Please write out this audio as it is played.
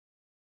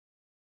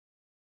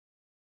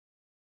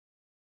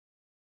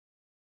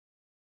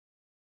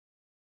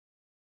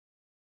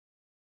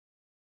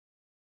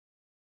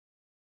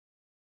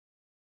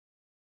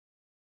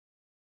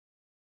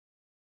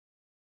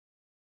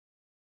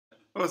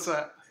What's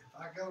that? If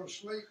I go to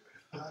sleep,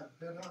 I've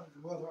been under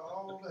the weather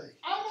all day.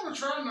 I'm going to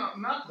try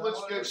not to let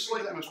you go to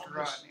sleep, Mr.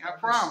 Rodney. I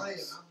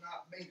promise. I'm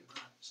not me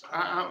tonight. So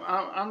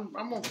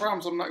I'm going to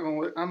promise I'm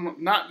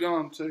not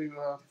going to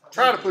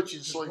try to put you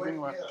to sleep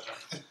anyway.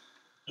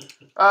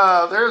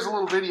 There's a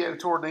little video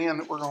toward the end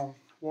that we're going to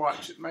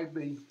watch. It may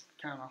be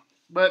kind of,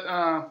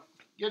 but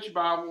get your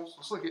Bibles.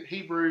 Let's look at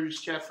Hebrews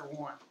chapter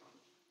 1.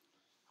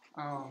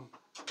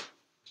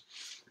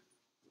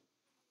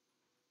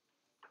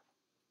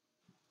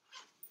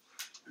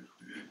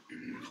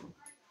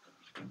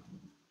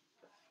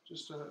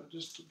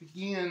 Just to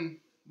begin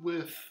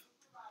with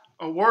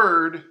a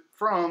word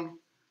from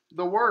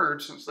the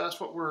Word, since that's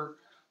what we're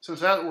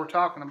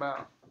talking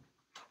about.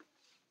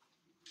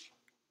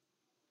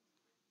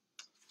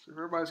 So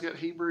everybody's got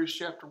Hebrews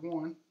chapter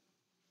 1,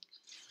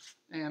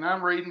 and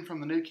I'm reading from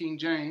the New King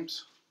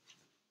James.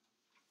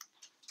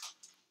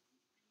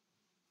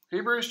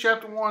 Hebrews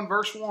chapter 1,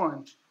 verse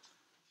 1.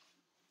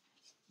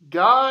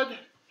 God,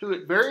 who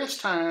at various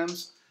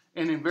times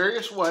and in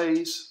various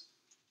ways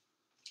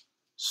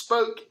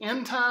spoke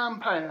in time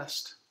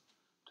past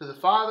to the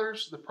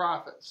fathers by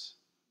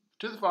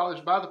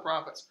the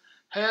prophets,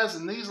 has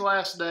in these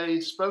last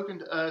days spoken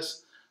to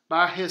us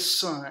by his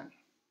Son.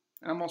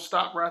 And I'm going to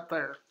stop right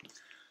there,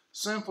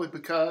 simply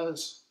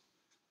because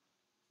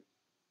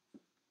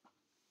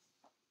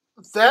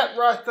that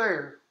right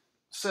there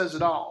says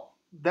it all.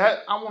 That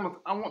I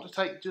want to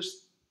take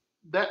just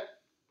that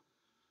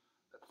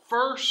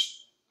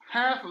first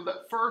half of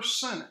that first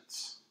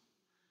sentence.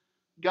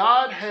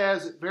 God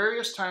has at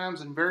various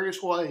times and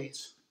various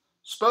ways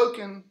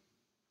spoken,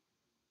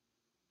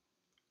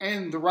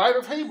 and the writer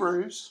of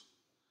Hebrews,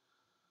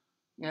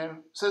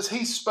 says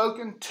he's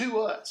spoken to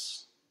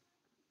us.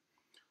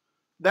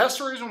 That's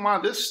the reason why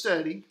this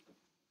study,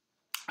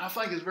 I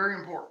think, is very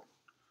important.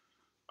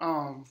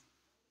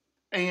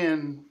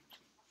 And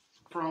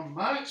from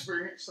my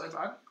experience, a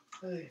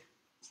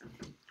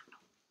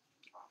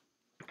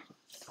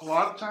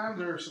lot of times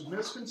there are some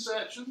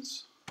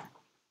misconceptions.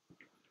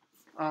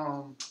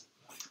 And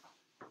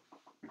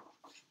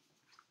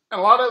a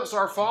lot of it's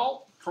our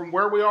fault from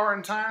where we are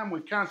in time.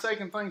 We've kind of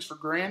taken things for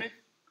granted.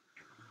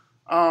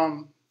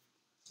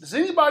 Does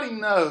anybody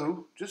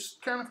know,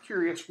 just kind of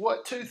curious,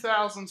 what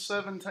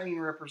 2017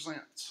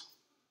 represents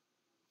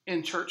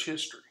in church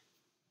history?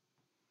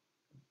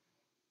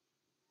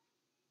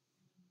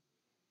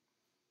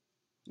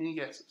 Any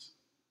guesses?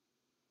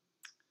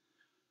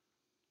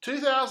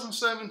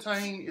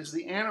 2017 is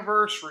the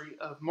anniversary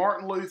of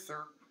Martin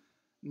Luther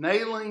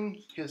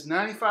nailing his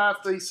 95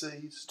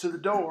 Theses to the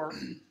door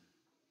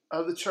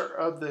of the church,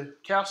 of the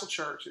Castle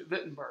Church at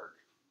Wittenberg.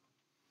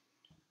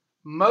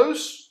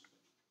 Most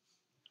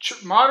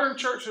modern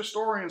church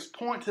historians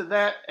point to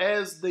that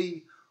as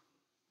the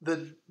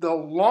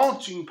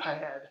launching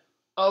pad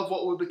of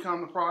what would become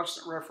the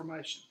Protestant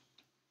Reformation.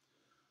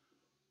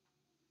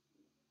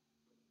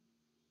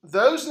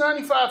 Those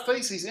 95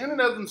 Theses in and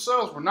of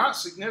themselves were not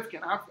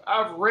significant.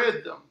 I've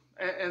read them,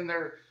 and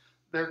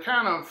they're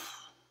kind of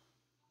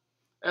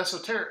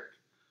esoteric.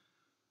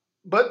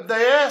 But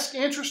they ask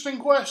interesting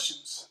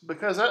questions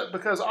because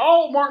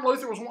all Martin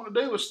Luther was wanting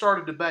to do was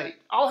start a debate.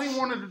 All he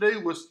wanted to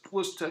do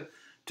was to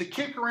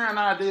kick around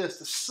ideas,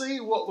 to see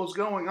what was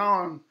going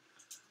on,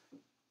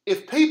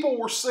 if people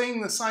were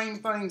seeing the same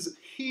things that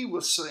he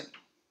was seeing.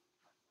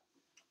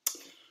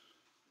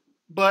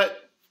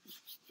 But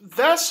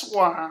that's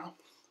why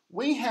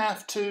we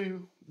have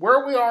to,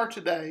 where we are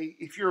today,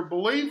 if you're a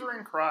believer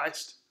in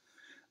Christ,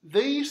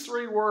 these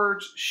three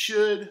words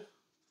should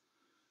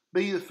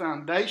be the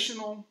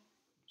foundational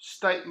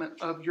statement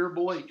of your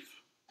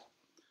belief.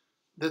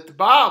 That the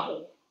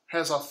Bible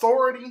has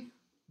authority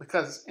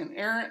because it's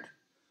inerrant,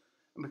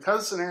 and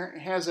because it's inerrant,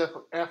 it has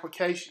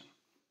application.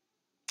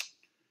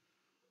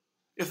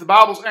 If the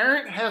Bible's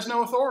errant, it has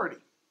no authority.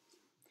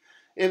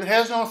 If it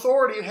has no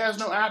authority, it has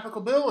no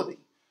applicability.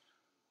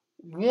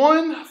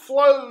 One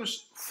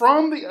flows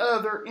from the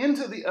other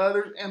into the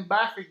other and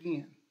back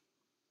again.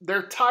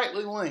 They're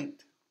tightly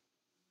linked.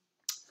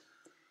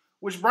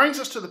 Which brings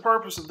us to the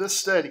purpose of this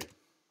study,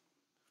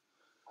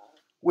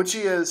 which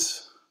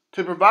is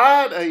to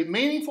provide a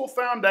meaningful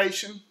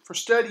foundation for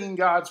studying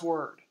God's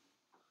Word.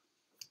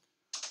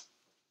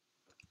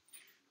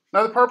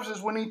 Now, the purpose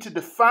is we need to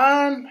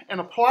define and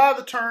apply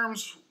the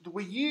terms that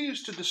we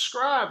use to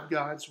describe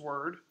God's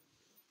Word.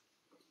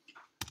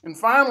 And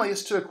finally,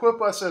 it's to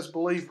equip us as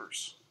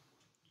believers.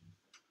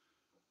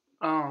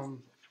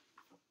 I'm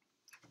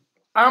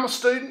a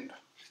student,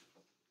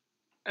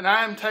 and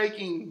I am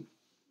taking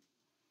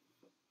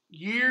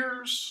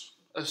years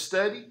of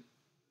study,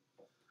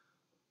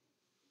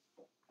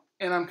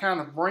 and I'm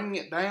kind of bringing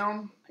it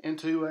down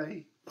into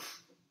a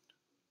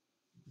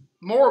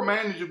more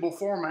manageable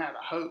format,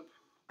 I hope.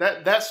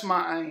 That's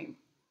my aim.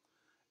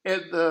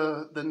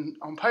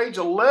 On page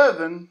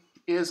 11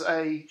 is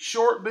a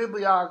short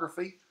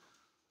bibliography,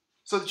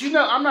 so that you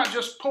know I'm not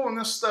just pulling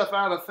this stuff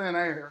out of thin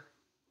air,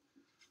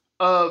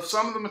 of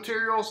some of the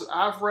materials that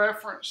I've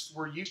referenced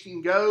where you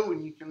can go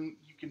and you can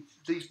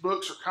these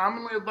books are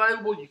commonly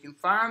available. You can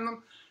find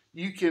them.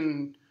 you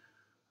can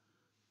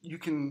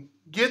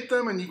get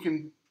them and you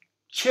can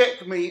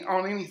check me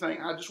on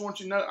anything. I just want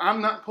you to know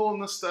I'm not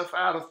pulling this stuff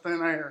out of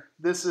thin air.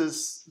 This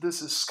is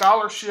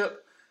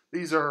scholarship.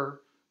 These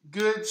are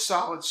good,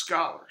 solid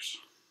scholars.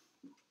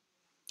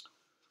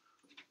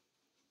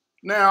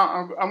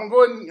 Now, I'm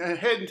going to go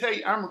ahead and tell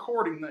you I'm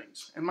recording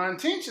these. And my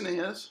intention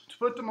is to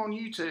put them on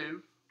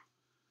YouTube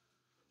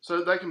so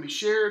that they can be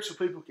shared, so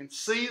people can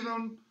see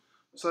them,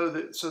 so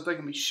that they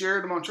can be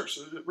shared among church,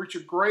 so that it reach a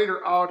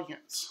greater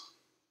audience.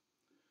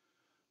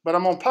 But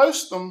I'm going to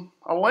post them,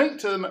 a link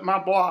to them at my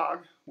blog,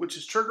 which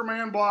is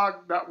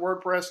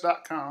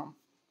triggermanblog.wordpress.com.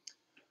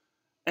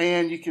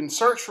 And you can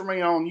search for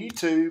me on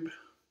YouTube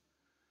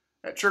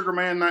at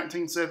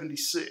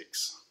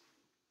Triggerman1976.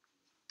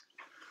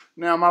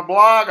 Now, my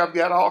blog, I've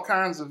got all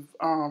kinds of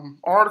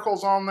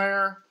articles on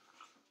there.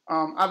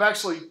 I've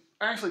actually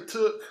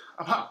took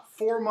about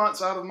 4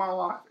 months out of my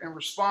life and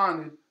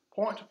responded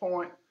point to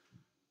point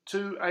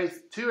to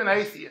an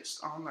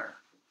atheist on there.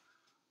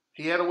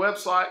 He had a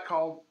website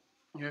called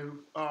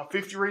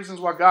 50 Reasons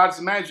Why God's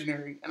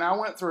Imaginary, and I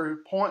went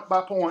through point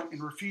by point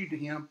and refuted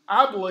him,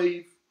 I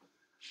believe,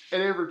 at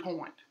every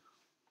point.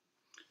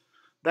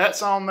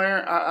 That's on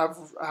there.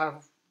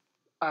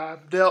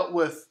 I've dealt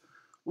with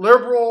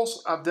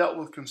liberals. I've dealt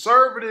with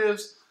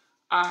conservatives.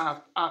 I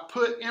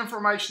put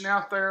information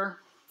out there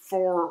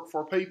for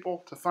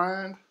people to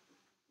find.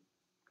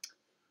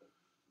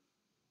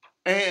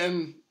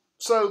 And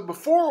so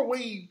before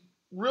we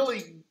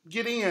really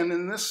get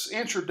in this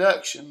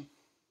introduction,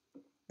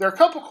 there are a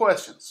couple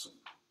questions,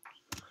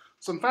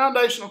 some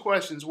foundational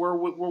questions where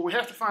we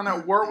have to find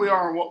out where we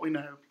are and what we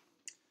know.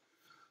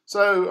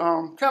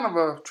 So kind of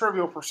a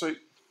Trivial Pursuit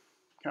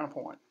kind of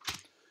point.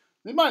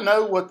 Anybody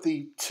know what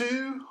the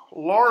two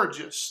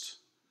largest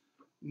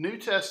New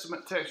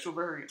Testament textual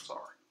variants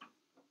are?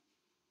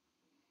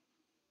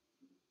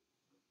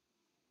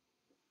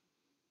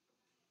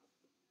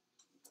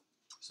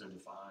 So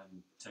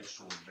define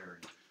textual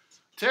variant.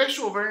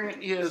 Textual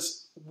variant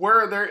is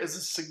where there is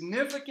a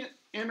significant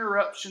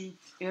interruption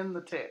in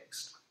the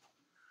text,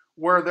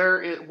 where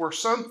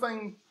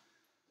something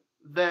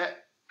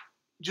that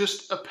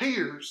just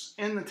appears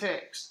in the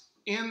text,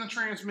 in the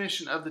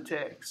transmission of the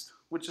text,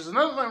 which is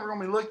another thing we're going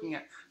to be looking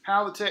at,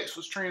 how the text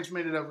was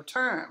transmitted over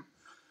time.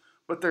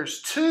 But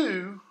there's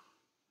two,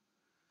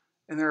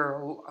 and there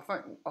are, I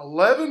think,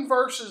 11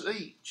 verses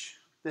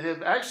each that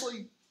have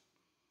actually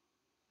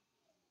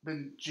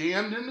been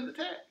jammed into the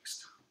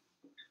text.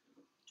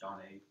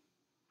 John 8.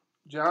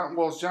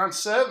 John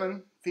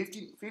 7,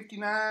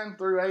 59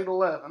 through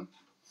 8:11.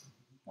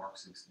 Mark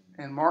 16.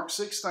 And Mark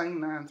 16,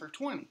 9 through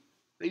 20.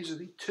 These are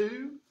the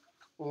two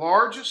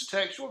largest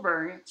textual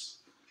variants,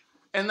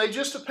 and they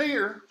just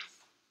appear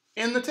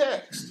in the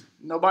text.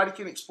 Nobody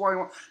can explain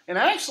what. And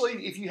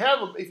actually, if you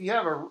have a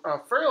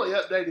fairly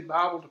updated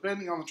Bible,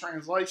 depending on the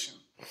translation,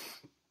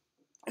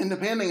 and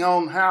depending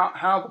on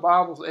how the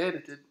Bible's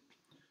edited,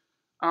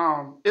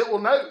 it will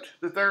note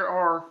that there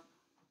are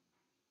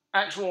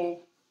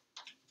that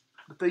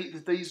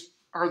these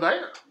are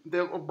there,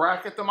 that will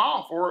bracket them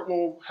off, or it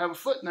will have a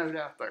footnote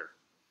out there.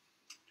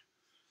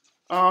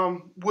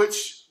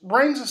 Which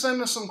brings us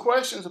into some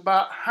questions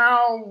about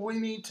how we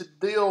need to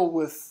deal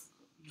with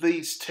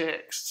these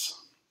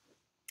texts.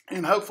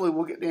 And hopefully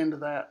we'll get into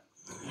that.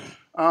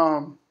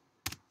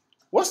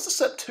 What's the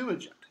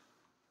Septuagint?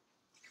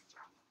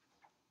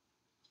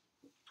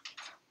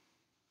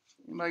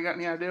 Anybody got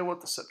any idea what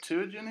the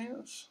Septuagint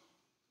is?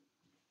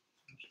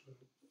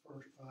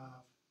 First 5.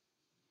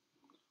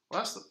 Well,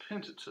 that's the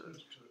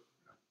Pentateuch.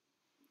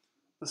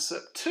 The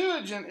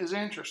Septuagint is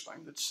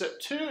interesting. The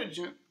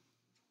Septuagint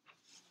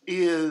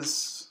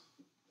it's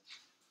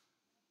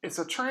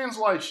a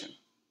translation.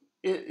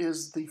 It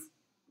is the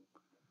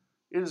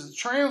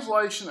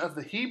translation of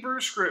the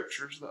Hebrew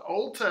Scriptures, the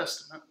Old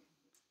Testament,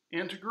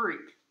 into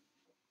Greek.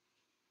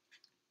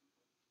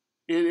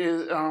 It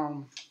is,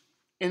 and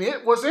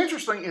what's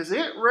interesting is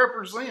it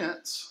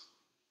represents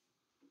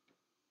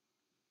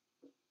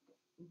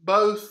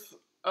both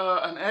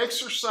an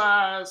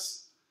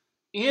exercise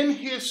in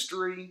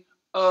history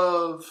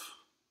of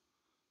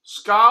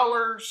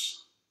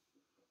scholars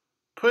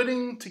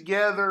putting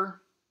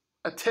together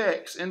a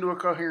text into a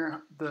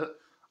coherent,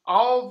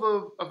 all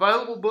the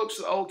available books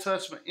of the Old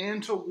Testament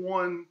into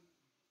one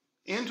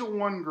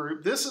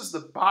group. This is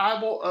the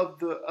Bible of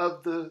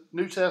the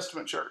New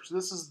Testament church.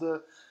 This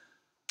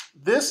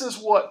is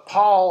what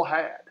Paul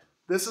had.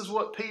 This is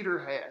what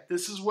Peter had.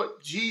 This is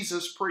what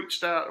Jesus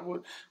preached out.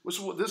 This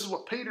is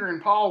what Peter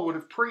and Paul would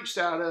have preached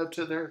out of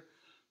to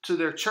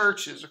their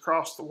churches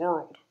across the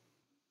world.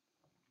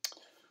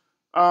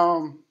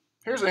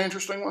 Here's an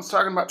interesting one. It's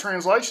talking about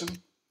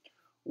translation.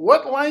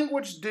 What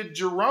language did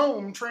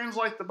Jerome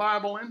translate the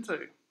Bible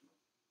into?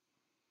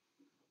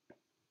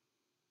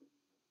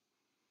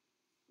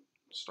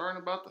 Starting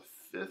about the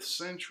 5th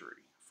century,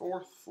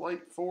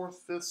 late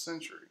 4th, 5th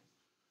century.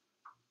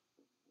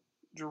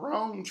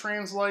 Jerome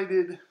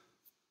translated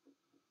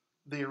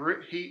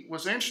he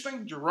was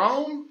interesting.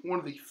 Jerome, one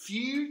of the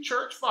few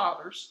church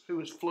fathers who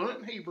was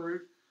fluent in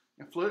Hebrew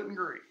and fluent in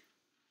Greek.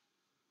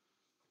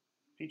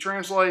 He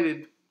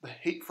translated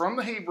from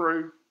the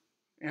Hebrew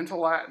into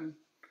Latin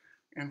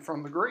and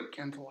from the Greek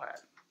into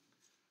Latin.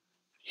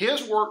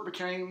 His work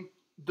became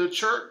the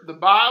church, the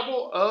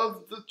Bible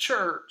of the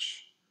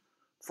church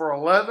for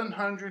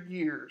 1,100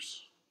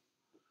 years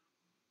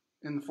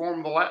in the form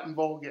of the Latin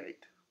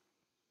Vulgate.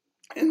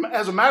 And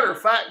as a matter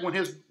of fact, when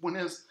his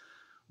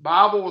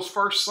Bible was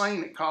first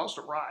seen, it caused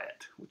a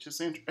riot, which is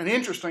an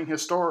interesting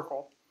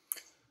historical,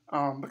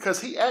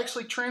 because he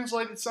actually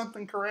translated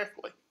something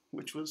correctly,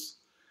 which was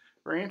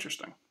very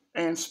interesting.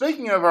 And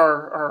speaking of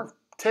our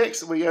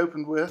text that we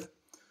opened with,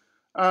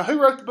 who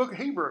wrote the book of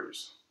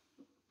Hebrews?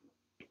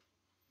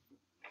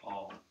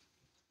 Paul,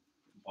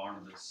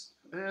 Barnabas.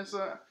 I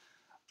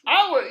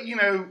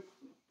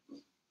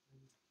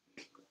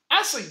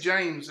see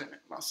James in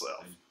it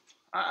myself.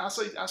 I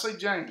see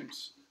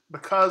James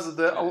because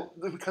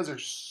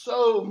there's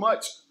so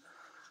much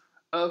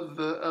of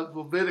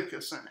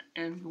Leviticus in it,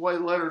 and the way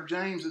the letter of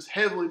James is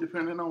heavily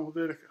dependent on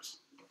Leviticus.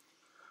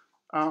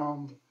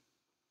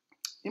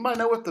 Anybody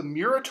know what the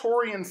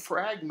Muratorian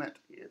fragment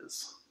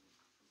is?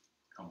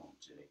 Come on,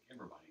 Jake.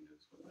 Everybody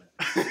knows what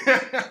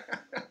that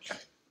is.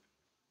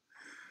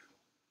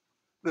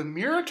 The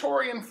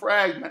Muratorian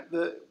fragment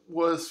that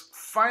was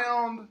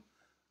found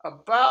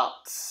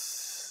about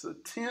the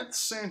 10th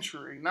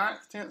century,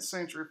 9th, 10th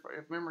century,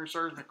 if memory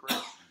serves me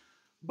correct.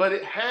 But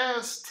it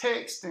has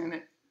text in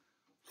it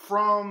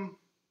from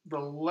the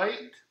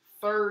late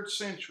 3rd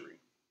century,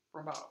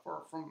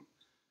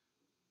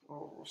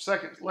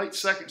 late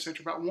 2nd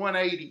century, about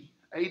 180,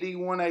 AD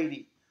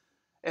 180.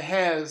 It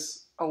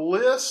has a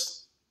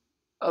list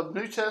of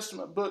New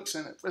Testament books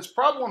in it. It's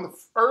probably one of the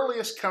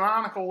earliest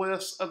canonical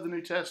lists of the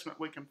New Testament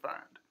we can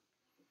find.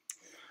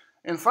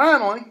 And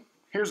finally,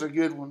 here's a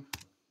good one.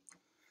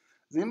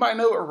 Does anybody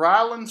know what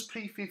Ryland's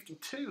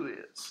P52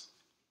 is?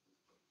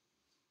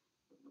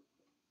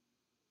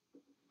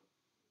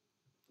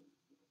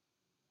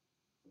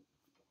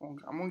 I'm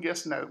going to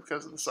guess no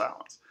because of the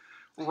silence.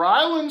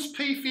 Ryland's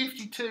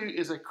P52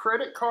 is a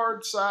credit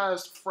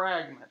card-sized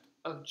fragment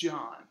of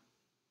John.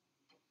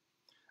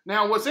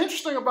 Now, what's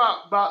interesting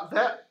about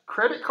that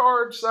credit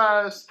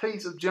card-sized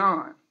piece of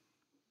John,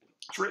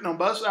 it's written on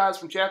both sides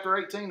from chapter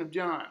 18 of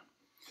John.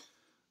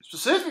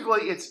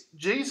 Specifically, it's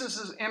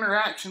Jesus'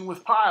 interaction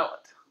with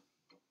Pilate.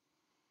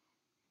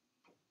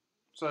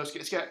 So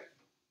it's got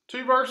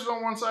 2 verses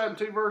on one side and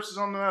 2 verses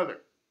on the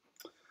other.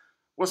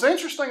 What's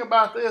interesting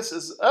about this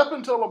is up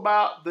until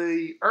about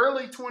the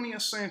early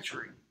 20th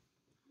century,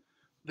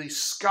 the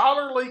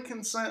scholarly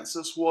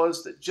consensus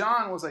was that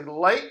John was a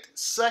late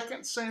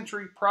 2nd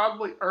century,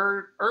 probably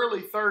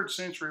early 3rd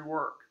century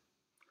work.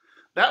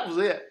 That was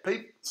it.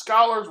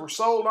 Scholars were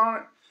sold on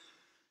it.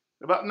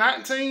 About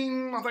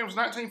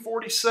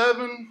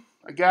 1947,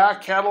 a guy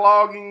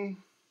cataloging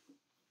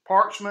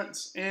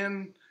parchments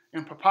in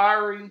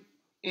papyri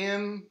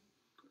in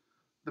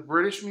the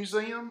British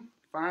Museum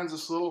finds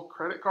this little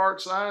credit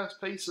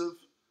card-sized piece of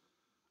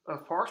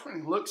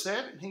parchment. He looks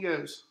at it and he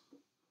goes,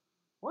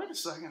 "Wait a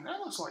second, that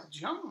looks like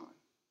John.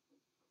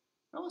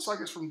 That looks like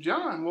it's from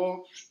John."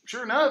 Well,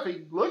 sure enough,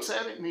 he looks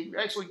at it and he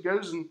actually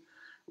goes and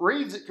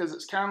reads it because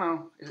it's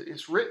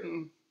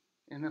written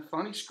in a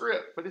funny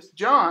script, but it's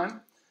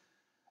John.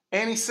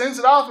 And he sends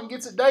it off and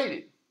gets it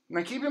dated.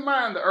 Now keep in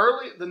mind,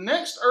 the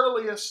next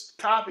earliest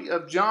copy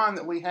of John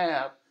that we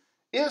have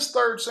is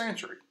 3rd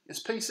century.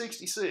 It's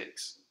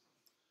P66,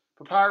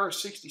 Papyrus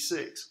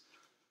 66.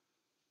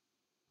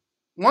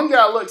 One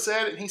guy looks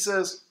at it and he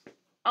says,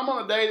 "I'm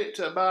going to date it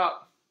to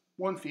about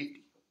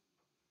 150.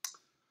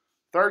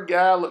 Third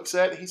guy looks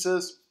at it, he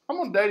says, "I'm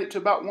going to date it to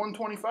about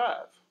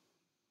 125.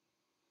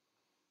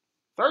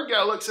 Third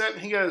guy looks at it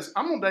and he goes,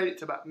 "I'm going to date it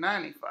to about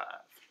 95.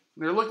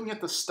 They're looking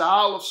at the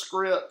style of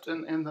script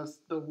and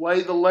the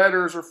way the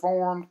letters are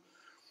formed,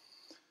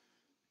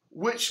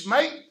 which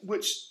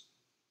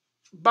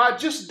by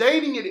just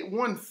dating it at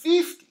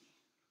 150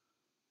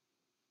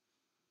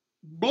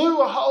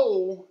 blew a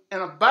hole in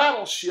a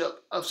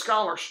battleship of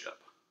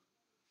scholarship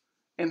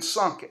and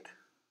sunk it.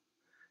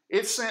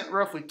 It sent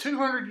roughly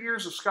 200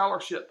 years of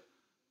scholarship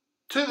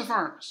to the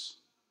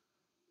furnace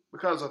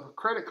because of a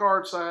credit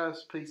card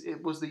size piece.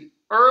 It was the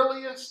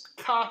earliest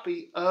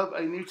copy of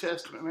a New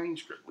Testament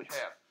manuscript we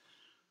have.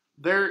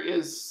 There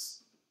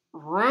is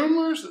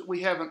rumors that we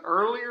have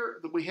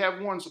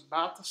ones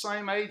about the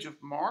same age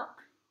of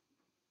Mark,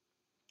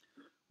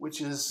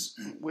 which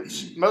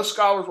most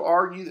scholars will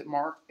argue that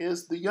Mark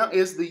is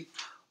the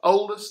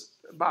oldest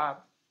by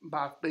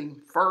being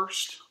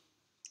first.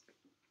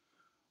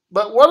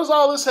 But what does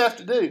all this have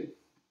to do?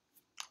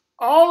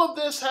 All of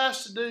this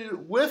has to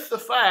do with the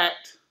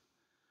fact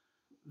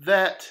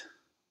that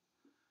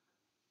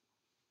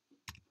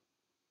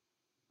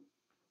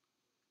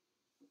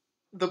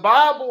the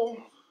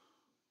Bible,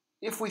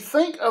 if we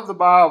think of the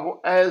Bible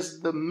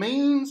as the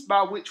means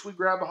by which we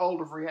grab a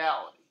hold of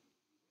reality,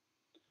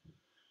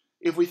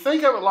 if we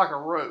think of it like a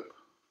rope,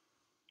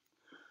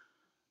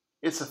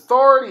 its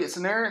authority, its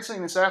inerrancy,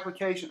 and its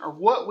application are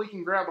what we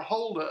can grab a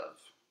hold of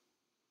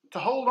to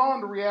hold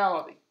on to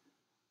reality.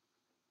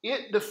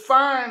 It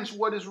defines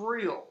what is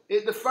real.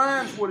 It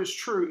defines what is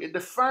true. It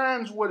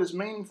defines what is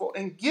meaningful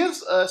and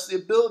gives us the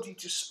ability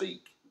to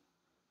speak.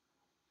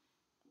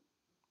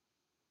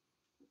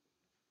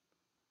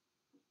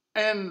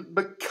 And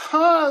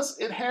because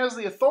it has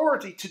the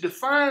authority to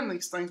define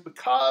these things,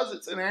 because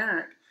it's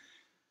inerrant,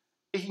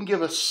 it can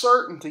give us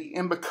certainty.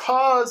 And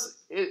because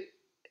it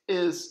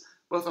is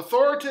both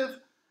authoritative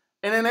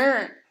and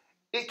inerrant,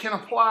 it can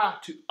apply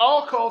to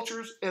all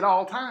cultures at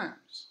all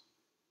times.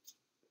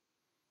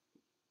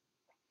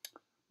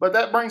 But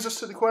that brings us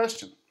to the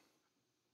question.